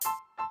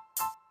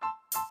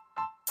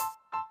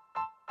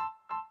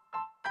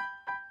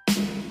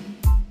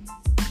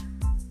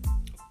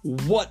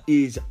What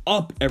is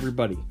up,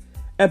 everybody?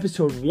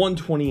 Episode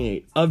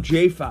 128 of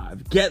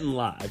J5 Gettin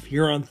live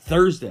here on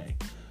Thursday,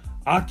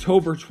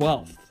 October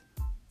 12th,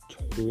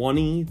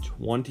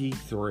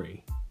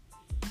 2023.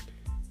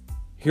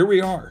 Here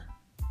we are,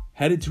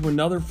 headed to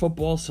another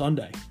football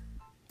Sunday.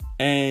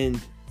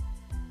 And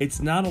it's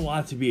not a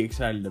lot to be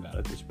excited about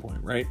at this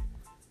point, right?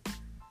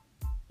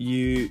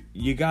 You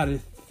got to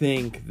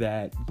think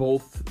that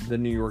both the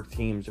New York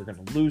teams are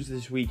going to lose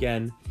this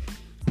weekend.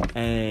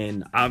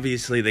 And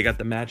obviously they got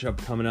the matchup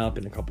coming up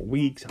in a couple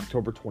weeks,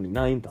 October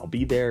 29th. I'll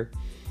be there.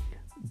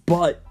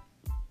 But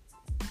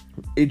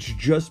it's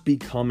just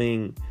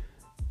becoming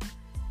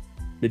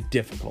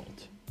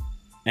difficult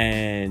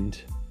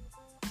and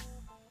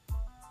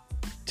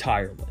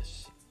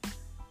tireless.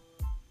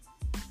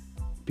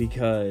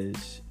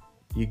 Because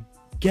you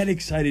get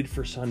excited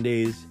for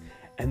Sundays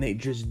and they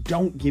just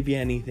don't give you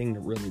anything to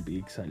really be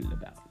excited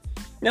about.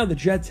 Now, the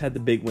Jets had the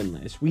big win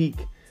last week.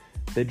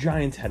 The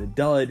Giants had a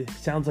dud.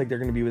 Sounds like they're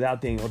going to be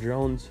without Daniel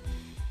Jones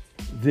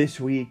this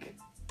week.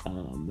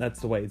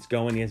 That's the way it's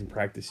going. He hasn't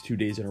practiced 2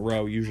 days in a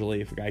row.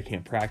 Usually, if a guy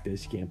can't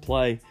practice, he can't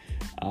play.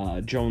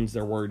 Jones,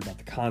 they're worried about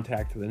the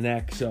contact to the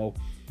neck. So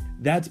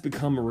that's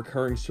become a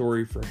recurring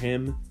story for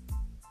him.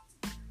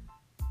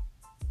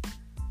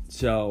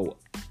 So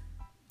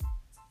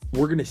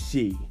we're going to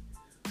see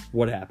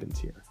what happens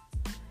here.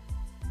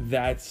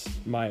 That's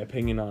my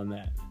opinion on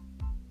that.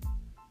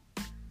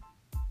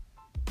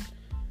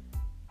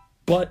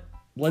 But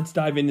let's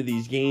dive into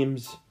these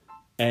games,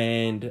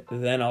 and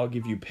then I'll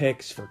give you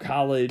picks for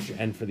college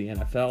and for the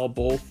NFL.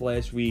 Both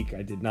last week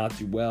I did not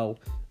do well,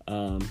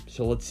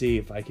 so let's see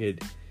if I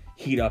could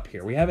heat up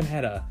here. We haven't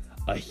had a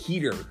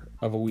heater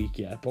of a week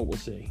yet, but we'll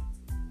see.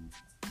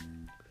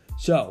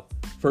 So,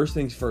 first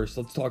things first,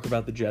 let's talk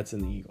about the Jets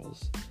and the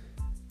Eagles.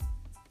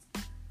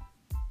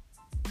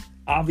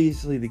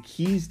 Obviously, the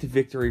keys to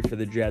victory for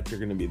the Jets are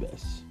going to be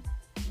this.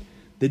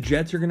 The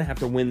Jets are going to have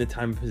to win the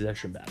time of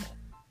possession battle.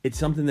 It's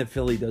something that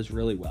Philly does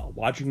really well.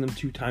 Watching them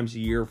 2 times a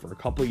year for a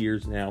couple of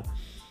years now,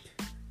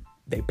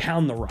 they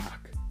pound the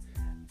rock.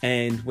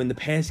 And when the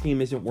pass game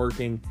isn't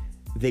working,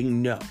 they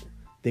know.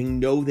 They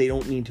know they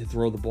don't need to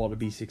throw the ball to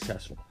be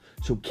successful.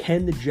 So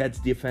can the Jets'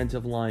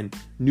 defensive line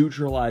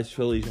neutralize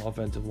Philly's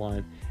offensive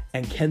line?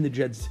 And can the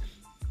Jets'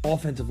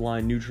 offensive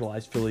line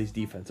neutralize Philly's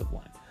defensive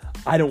line?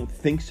 I don't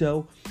think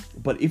so.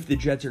 But if the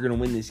Jets are going to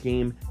win this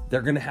game,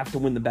 they're going to have to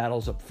win the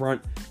battles up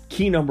front.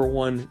 Key number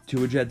 1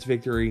 to a Jets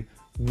victory: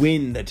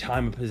 win the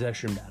time of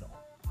possession battle.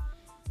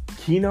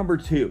 Key number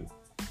 2,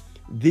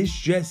 this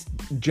Jets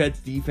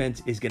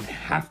defense is going to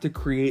have to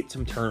create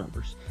some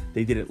turnovers.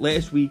 They did it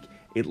last week.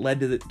 It led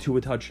to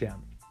a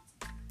touchdown.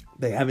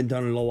 They haven't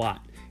done it a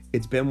lot.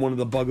 It's been one of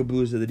the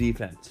bugaboos of the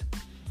defense.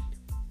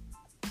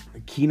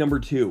 Key number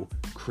 2,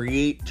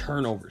 create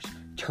turnovers.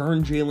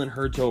 Turn Jalen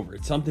Hurts over.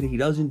 It's something he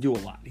doesn't do a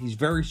lot. He's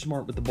very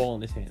smart with the ball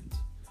in his hands.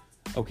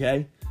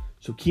 Okay?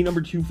 So key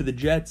number 2 for the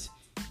Jets: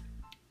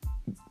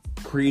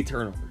 create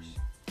turnovers.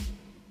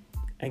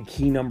 And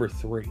key number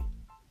 3,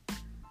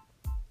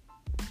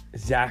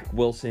 Zach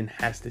Wilson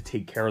has to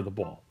take care of the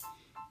ball,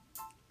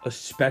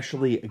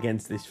 especially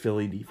against this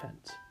Philly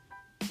defense.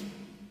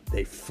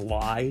 They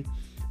fly.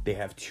 They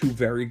have 2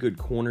 very good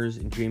corners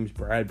in James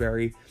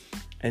Bradbury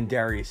and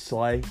Darius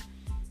Slay.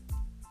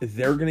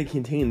 They're going to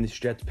contain this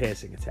Jets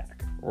passing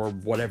attack, or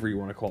whatever you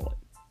want to call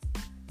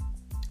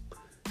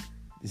it.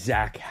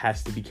 Zach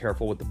has to be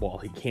careful with the ball.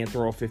 He can't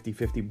throw a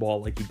 50-50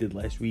 ball like he did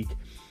last week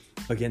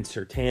against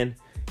Surtain.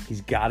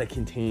 He's got to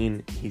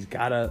contain. He's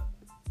got to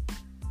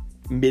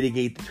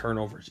mitigate the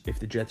turnovers if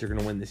the Jets are going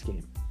to win this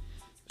game.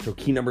 So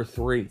key number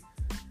 3,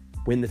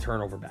 win the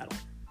turnover battle.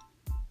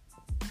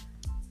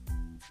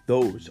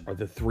 Those are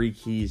the 3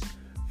 keys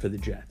for the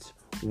Jets.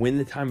 Win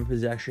the time of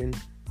possession,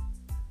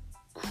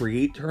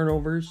 create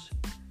turnovers,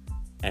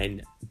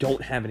 and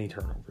don't have any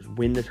turnovers.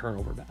 Win the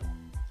turnover battle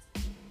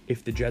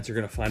if the Jets are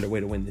going to find a way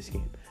to win this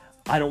game.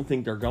 I don't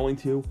think they're going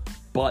to,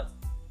 but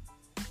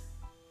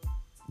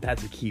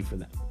that's a key for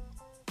them.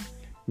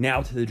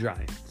 Now to the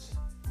Giants.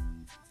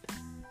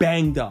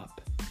 Banged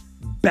up,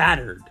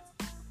 battered.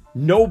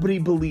 Nobody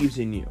believes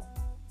in you.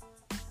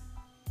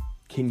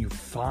 Can you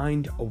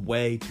find a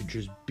way to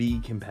just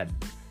be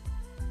competitive?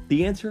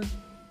 The answer?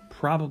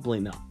 Probably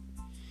not.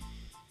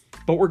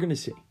 But we're going to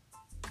see.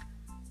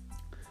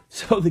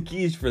 So the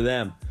keys for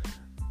them.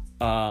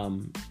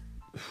 Wow,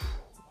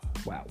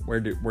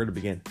 where to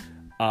begin?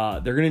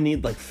 They're going to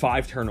need like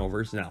 5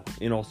 turnovers now,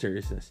 in all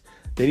seriousness.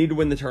 They need to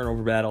win the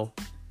turnover battle.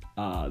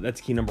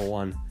 That's key number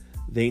 1.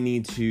 They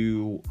need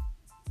to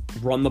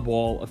run the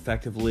ball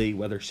effectively,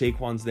 whether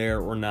Saquon's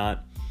there or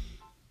not.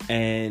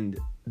 And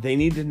they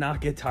need to not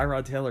get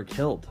Tyrod Taylor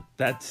killed.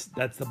 That's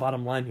the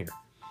bottom line here.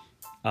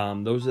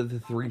 Those are the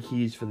 3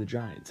 keys for the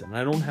Giants. And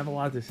I don't have a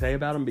lot to say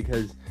about them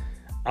because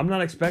I'm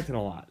not expecting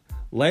a lot.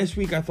 Last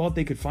week, I thought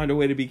they could find a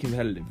way to be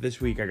competitive.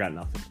 This week, I got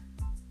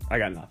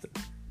nothing.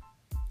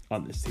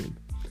 On this team.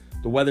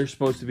 The weather's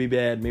supposed to be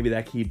bad. Maybe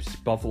that keeps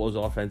Buffalo's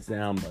offense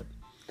down, but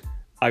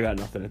I got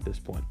nothing at this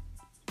point.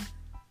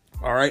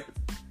 All right.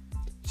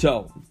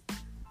 So,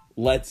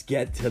 let's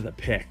get to the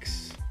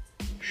picks.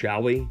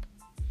 shall we?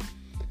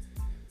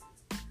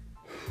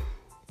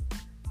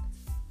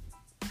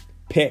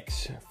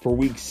 Picks for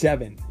week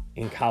 7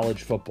 in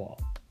college football.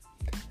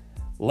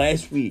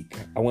 Last week,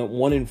 I went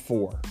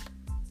 1-4.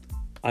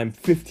 I'm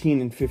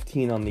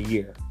 15-15 on the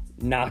year.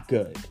 Not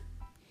good.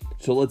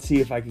 So let's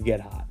see if I can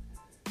get hot.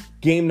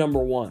 Game number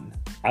 1.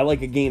 I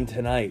like a game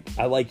tonight.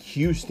 I like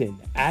Houston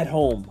at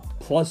home,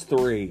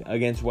 +3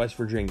 against West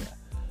Virginia.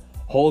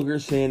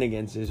 Holgerson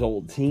against his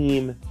old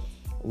team.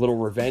 A little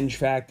revenge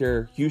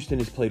factor. Houston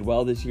has played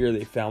well this year.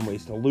 They found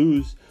ways to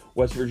lose.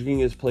 West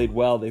Virginia has played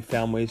well. They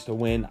found ways to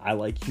win. I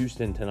like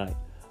Houston tonight,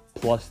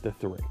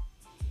 +3.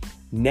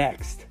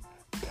 Next,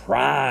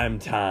 prime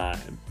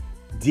time.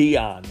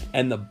 Dion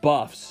and the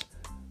Buffs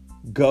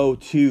go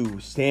to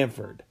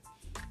Stanford.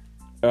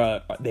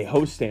 They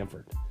host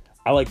Stanford.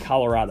 I like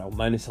Colorado,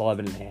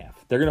 -11.5.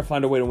 They're going to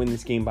find a way to win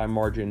this game by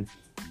margin.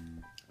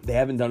 They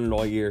haven't done it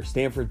all year.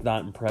 Stanford's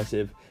not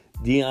impressive.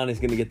 Dion is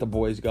going to get the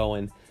boys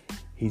going.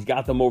 He's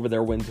got them over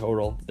their win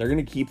total. They're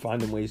going to keep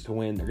finding ways to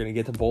win. They're going to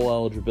get to bowl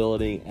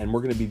eligibility, and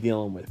we're going to be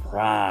dealing with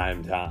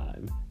prime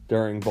time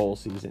during bowl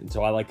season.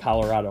 So I like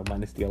Colorado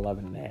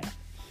 -11.5.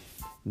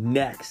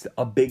 Next,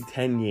 a Big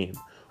Ten game,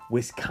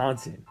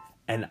 Wisconsin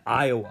and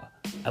Iowa.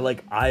 I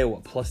like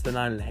Iowa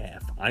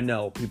 +9.5. I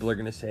know people are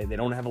going to say they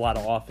don't have a lot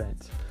of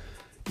offense.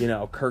 You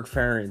know, Kirk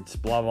Ferentz,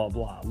 blah, blah,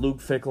 blah. Luke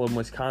Fickell and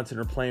Wisconsin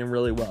are playing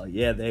really well.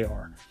 Yeah, they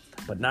are.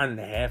 But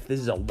 9.5, this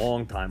is a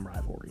long-time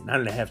rivalry.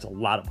 9.5 is a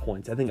lot of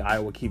points. I think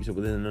Iowa keeps it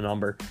within the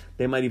number.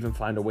 They might even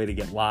find a way to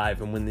get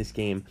live and win this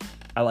game.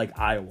 I like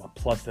Iowa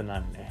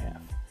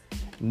 +9.5.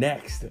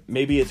 Next,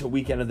 maybe it's a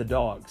weekend of the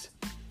dogs.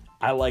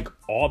 I like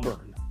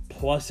Auburn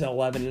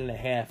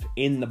 +11.5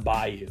 in the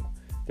Bayou.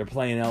 They're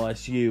playing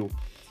LSU.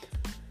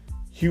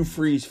 Hugh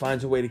Freeze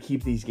finds a way to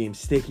keep these games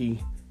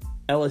sticky.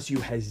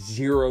 LSU has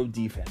 0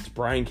 defense.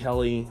 Brian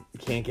Kelly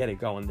can't get it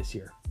going this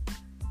year.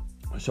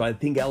 So I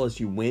think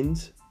LSU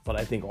wins, but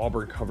I think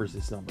Auburn covers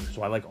this number.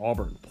 So I like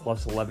Auburn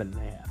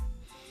 +11.5.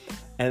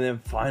 And then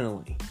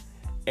finally,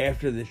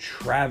 after the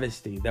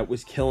travesty that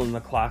was killing the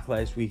clock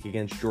last week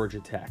against Georgia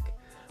Tech,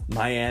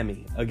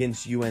 Miami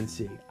against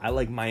UNC. I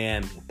like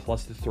Miami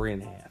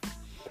 +3.5.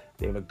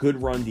 They have a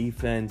good run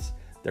defense.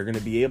 They're going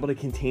to be able to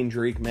contain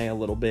Drake May a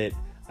little bit.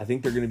 I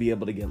think they're going to be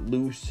able to get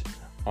loose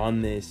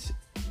on this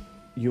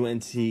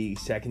UNC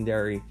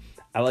secondary.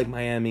 I like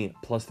Miami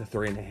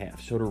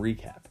 +3.5. So to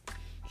recap,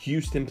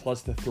 Houston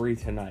 +3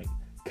 tonight.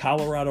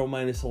 Colorado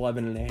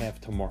 -11.5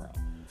 tomorrow.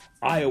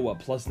 Iowa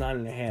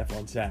 +9.5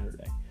 on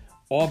Saturday.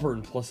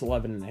 Auburn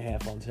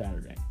 +11.5 on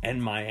Saturday.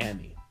 And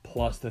Miami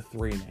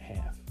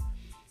 +3.5.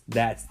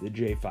 That's the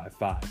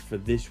J55 for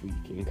this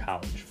week in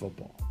college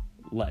football.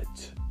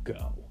 Let's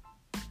go.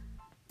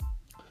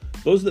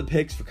 Those are the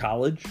picks for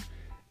college.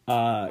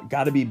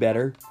 Got to be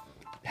better.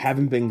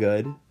 Haven't been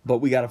good, but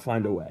we got to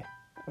find a way.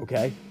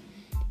 Okay?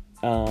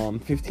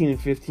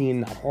 15-15,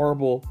 not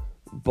horrible,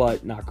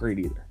 but not great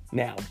either.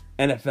 Now,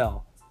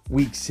 NFL,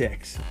 week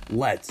 6.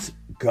 Let's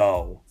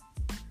go.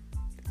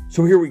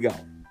 So here we go.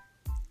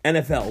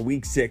 NFL,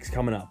 week 6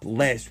 coming up.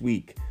 Last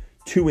week,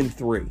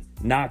 2-3.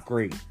 Not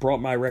great.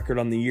 Brought my record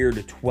on the year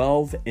to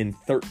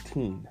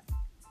 12-13.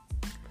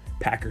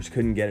 Packers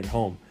couldn't get it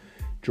home.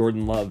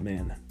 Jordan Love,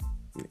 man.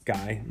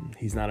 Guy,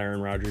 he's not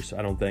Aaron Rodgers,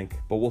 I don't think,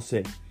 but we'll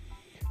see.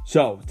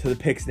 So, to the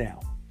picks now.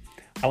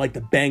 I like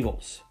the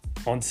Bengals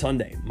on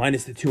Sunday,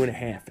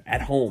 -2.5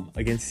 at home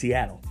against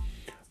Seattle.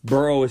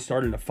 Burrow is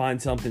starting to find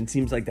something.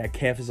 Seems like that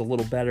calf is a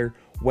little better.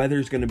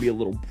 Weather's going to be a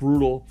little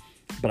brutal,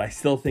 but I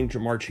still think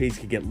Jamar Chase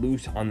could get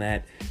loose on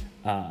that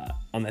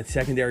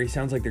secondary.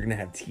 Sounds like they're going to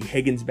have T.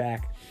 Higgins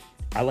back.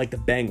 I like the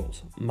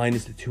Bengals,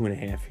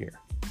 -2.5 here.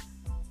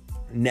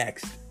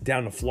 Next,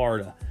 down to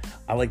Florida.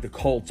 I like the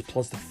Colts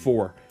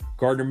 +4.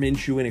 Gardner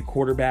Minshew in at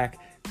quarterback.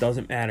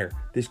 Doesn't matter.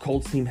 This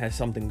Colts team has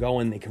something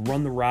going. They can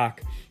run the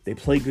rock. They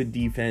play good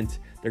defense.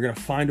 They're going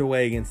to find a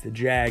way against the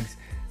Jags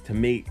to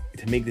make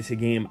this a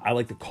game. I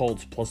like the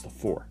Colts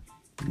 +4.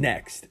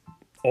 Next,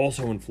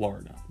 also in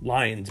Florida,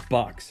 Lions,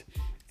 Bucks.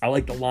 I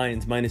like the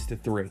Lions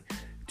 -3.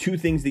 Two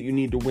things that you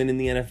need to win in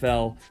the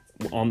NFL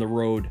on the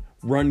road,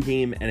 run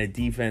game and a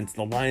defense.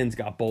 The Lions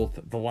got both.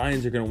 The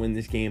Lions are going to win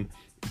this game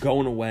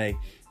going away.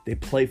 They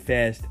play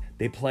fast.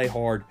 They play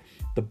hard.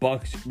 The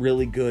Bucks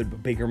really good,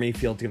 but Baker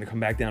Mayfield's going to come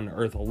back down to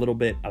earth a little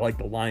bit. I like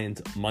the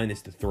Lions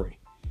 -3.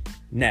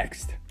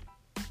 Next,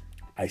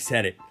 I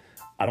said it.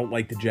 I don't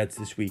like the Jets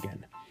this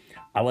weekend.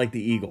 I like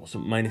the Eagles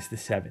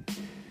 -7.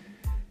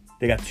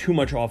 They got too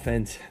much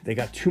offense. They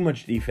got too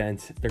much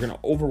defense. They're going to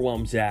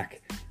overwhelm Zach.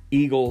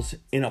 Eagles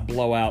in a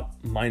blowout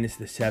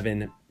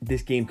 -7.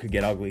 This game could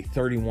get ugly.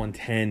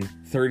 31-10,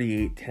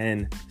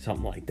 38-10,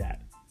 something like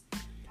that.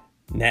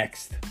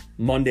 Next,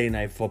 Monday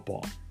Night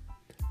Football.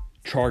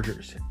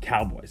 Chargers,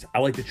 Cowboys. I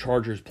like the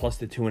Chargers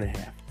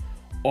 +2.5.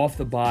 Off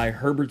the bye,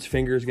 Herbert's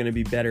finger is going to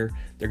be better.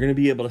 They're going to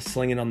be able to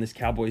sling it on this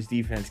Cowboys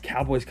defense.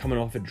 Cowboys coming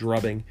off a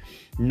drubbing.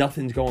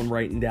 Nothing's going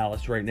right in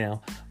Dallas right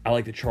now. I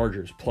like the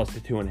Chargers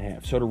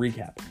 +2.5. So to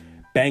recap,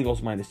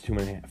 Bengals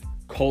 -2.5.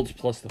 Colts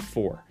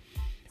 +4.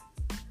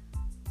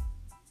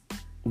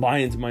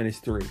 Lions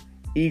 -3.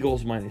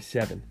 Eagles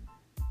 -7,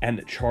 and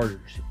the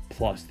Chargers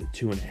plus the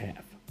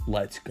 2.5.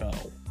 Let's go.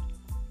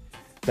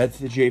 That's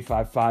the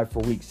J55 for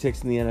Week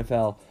 6 in the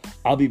NFL.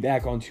 I'll be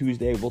back on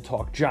Tuesday. We'll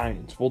talk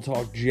Giants. We'll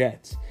talk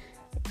Jets.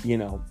 You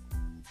know,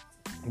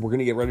 we're going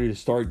to get ready to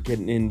start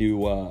getting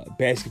into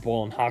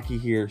basketball and hockey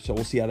here, so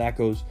we'll see how that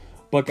goes.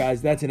 But,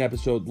 guys, that's an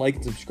episode. Like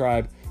and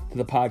subscribe to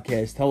the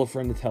podcast. Tell a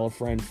friend to tell a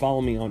friend. Follow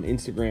me on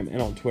Instagram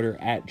and on Twitter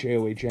at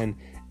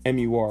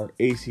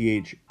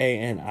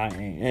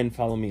JOHNMURACHANIAN.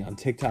 Follow me on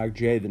TikTok,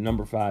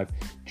 J5,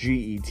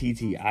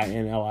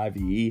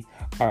 GETTINLIVE.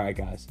 All right,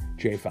 guys,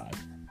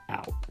 J5.